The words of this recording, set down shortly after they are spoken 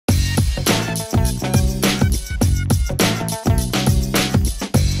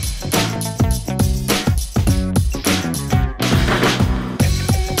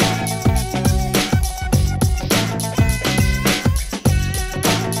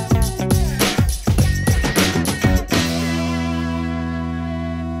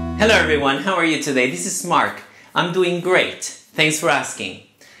Hello everyone, how are you today? This is Marc. I'm doing great. Thanks for asking.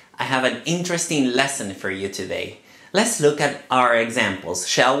 I have an interesting lesson for you today. Let's look at our examples,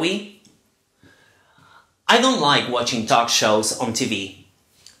 shall we? I don't like watching talk shows on TV.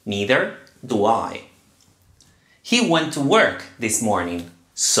 Neither do I. He went to work this morning.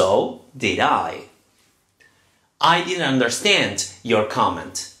 So did I. I didn't understand your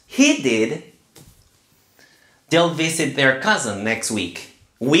comment. He did. They'll visit their cousin next week.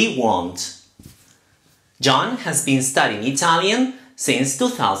 We won't. John has been studying Italian since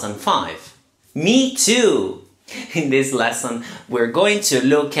 2005. Me too. In this lesson, we're going to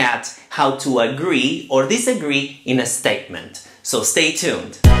look at how to agree or disagree in a statement. So stay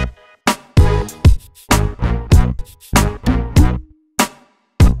tuned.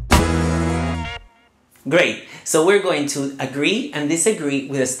 Great. So we're going to agree and disagree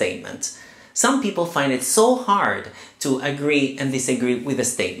with a statement. Some people find it so hard to agree and disagree with a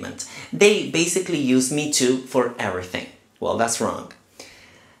statement. They basically use me too for everything. Well, that's wrong.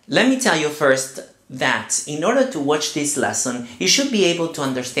 Let me tell you first that in order to watch this lesson, you should be able to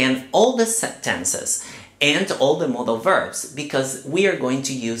understand all the tenses and all the modal verbs because we are going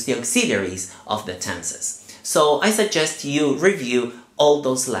to use the auxiliaries of the tenses. So I suggest you review all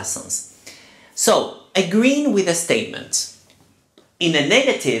those lessons. So, agreeing with a statement. In a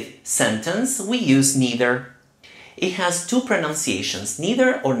negative sentence, we use neither. It has two pronunciations,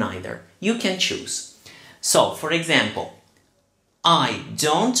 neither or neither. You can choose. So, for example, I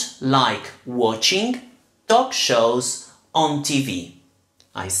don't like watching talk shows on TV.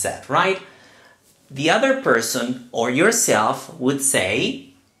 I said, right? The other person or yourself would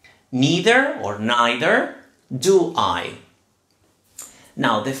say, neither or neither do I.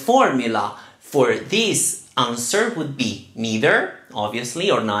 Now, the formula for this answer would be neither, obviously,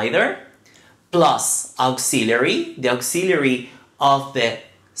 or neither, plus auxiliary, the auxiliary of the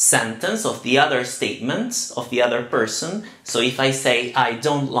sentence, of the other statement, of the other person. So if I say I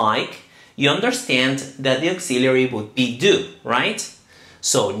don't like, you understand that the auxiliary would be do, right?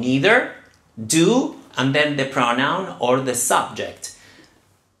 So neither, do, and then the pronoun or the subject.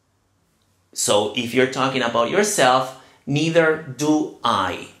 So if you're talking about yourself, neither do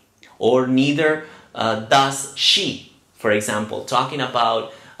I, or neither does she, for example, talking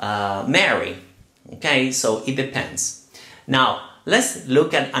about Mary. Okay, so it depends. Now, let's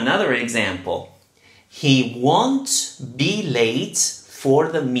look at another example. He won't be late for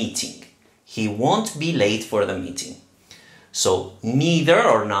the meeting. He won't be late for the meeting. So, neither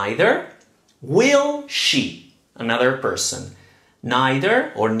or neither. Will she, another person.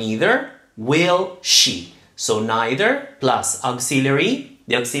 Neither or neither. Will she. So, neither plus auxiliary.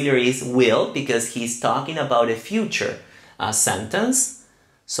 The auxiliary is will because he's talking about a future sentence.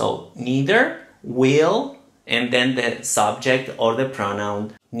 So neither will and then the subject or the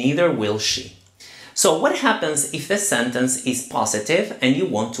pronoun, neither will she. So what happens if the sentence is positive and you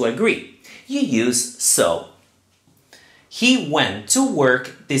want to agree? You use so. He went to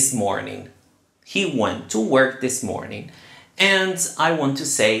work this morning. He went to work this morning. And I want to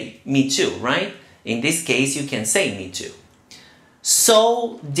say me too, right? In this case, you can say me too.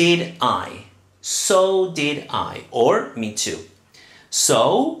 So did I. So did I. Or me too.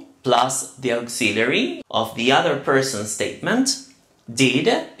 So plus the auxiliary of the other person's statement.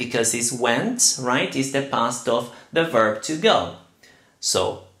 Did, because it's went, right, is the past of the verb to go.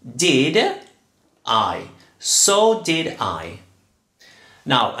 So did I. So did I.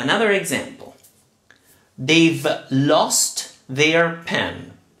 Now another example. They've lost their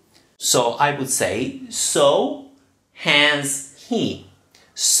pen. So I would say so has he.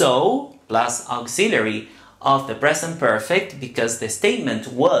 So plus auxiliary of the present perfect because the statement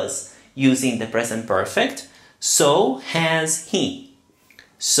was using the present perfect. So has he.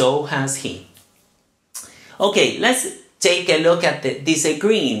 So has he. Okay, let's take a look at the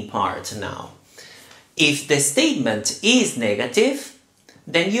disagreeing part now. If the statement is negative,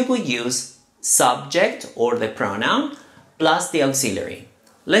 then you would use subject or the pronoun plus the auxiliary.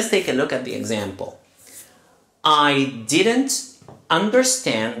 Let's take a look at the example. I didn't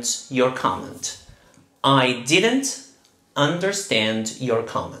understand your comment. I didn't understand your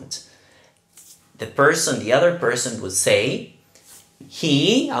comment. The other person would say,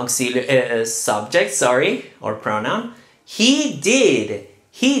 he, auxiliary, subject, or pronoun, he did.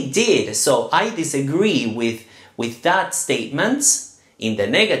 So I disagree with that statement in the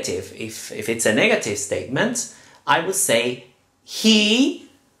negative. If it's a negative statement, I would say he,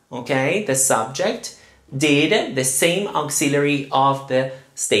 okay, the subject, did the same auxiliary of the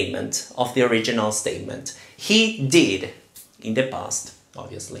statement, of the original statement. He did, in the past,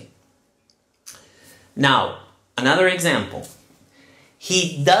 obviously. Now, another example.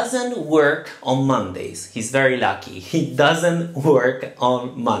 He doesn't work on Mondays. He's very lucky. He doesn't work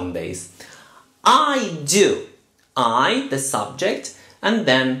on Mondays. I do. I, the subject, and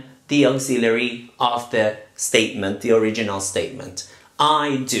then the auxiliary of the statement, the original statement.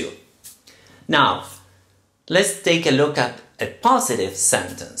 I do. Now, let's take a look at a positive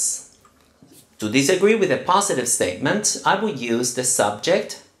sentence. To disagree with a positive statement, I would use the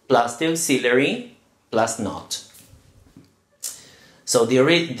subject plus the auxiliary plus not. So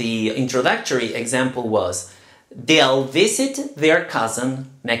the introductory example was, they'll visit their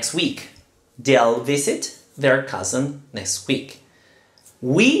cousin next week. They'll visit their cousin next week.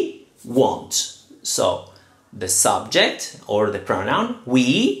 We won't. So the subject or the pronoun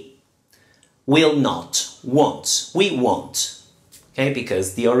we will not, won't, we won't. Okay,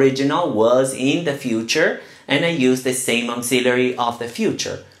 because the original was in the future and I used the same auxiliary of the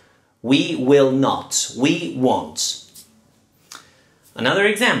future. We will not, we won't. Another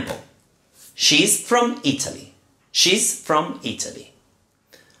example. She's from Italy. She's from Italy.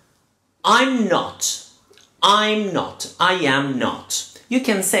 I'm not. I'm not. I am not. You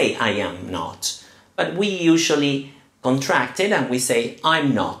can say I am not, but we usually contract it and we say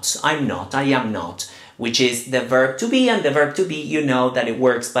I'm not, I am not, which is the verb to be, and the verb to be, you know that it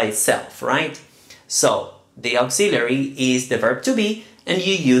works by itself, right? So the auxiliary is the verb to be, and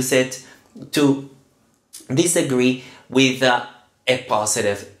you use it to disagree with a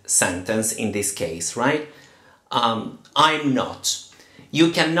positive sentence in this case, right? I'm not.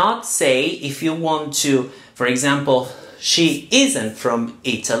 You cannot say, if you want to, for example, she isn't from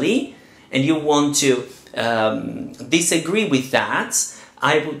Italy, and you want to disagree with that,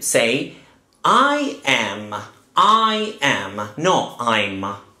 I would say, I am, no, I'm.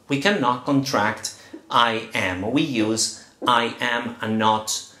 We cannot contract I am. We use I am and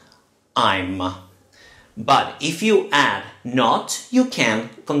not I'm. But if you add not, you can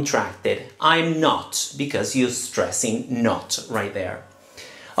contract it. I'm not, because you're stressing not right there.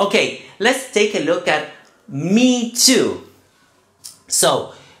 Okay, let's take a look at me too.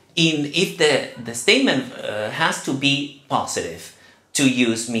 So, if the statement has to be positive to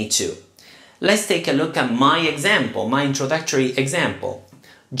use me too. Let's take a look at my example, my introductory example.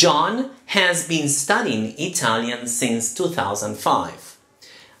 John has been studying Italian since 2005.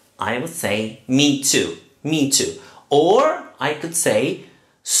 I would say me too, me too. Or I could say,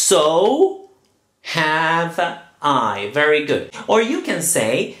 so have I. Very good. Or you can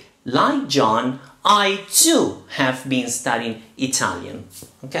say, like John, I too have been studying Italian.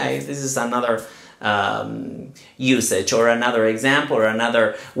 Okay, this is another usage or another example or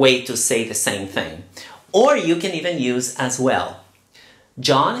another way to say the same thing. Or you can even use as well.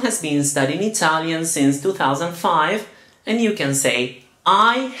 John has been studying Italian since 2005, and you can say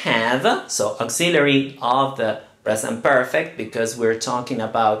I have, so auxiliary of the present perfect, because we're talking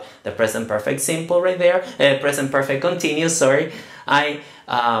about the present perfect simple right there, present perfect continuous, sorry. And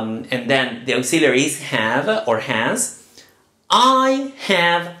then the auxiliary is have or has. I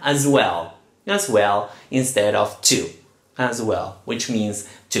have as well instead of to, as well, which means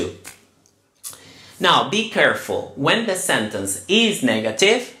to. Now be careful, when the sentence is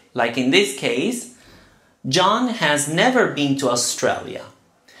negative, like in this case, John has never been to Australia.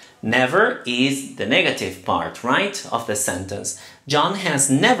 Never is the negative part, right, of the sentence. John has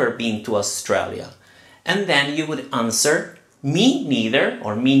never been to Australia. And then you would answer me neither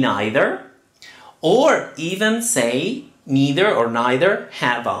or me neither, or even say neither or neither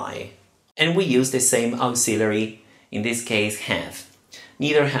have I. And we use the same auxiliary, in this case have.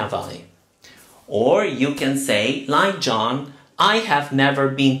 Neither have I. Or you can say, like John, I have never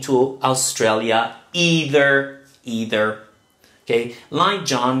been to Australia either. Okay, like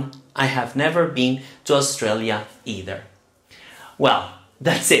John, I have never been to Australia either. Well,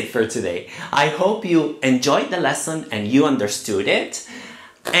 that's it for today. I hope you enjoyed the lesson and you understood it.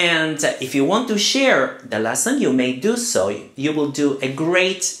 And if you want to share the lesson, you may do so. You will do a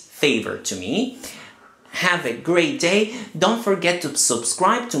great favor to me. Have a great day. Don't forget to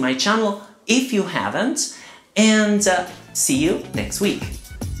subscribe to my channel if you haven't. And see you next week.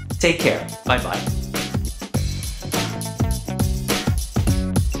 Take care. Bye-bye.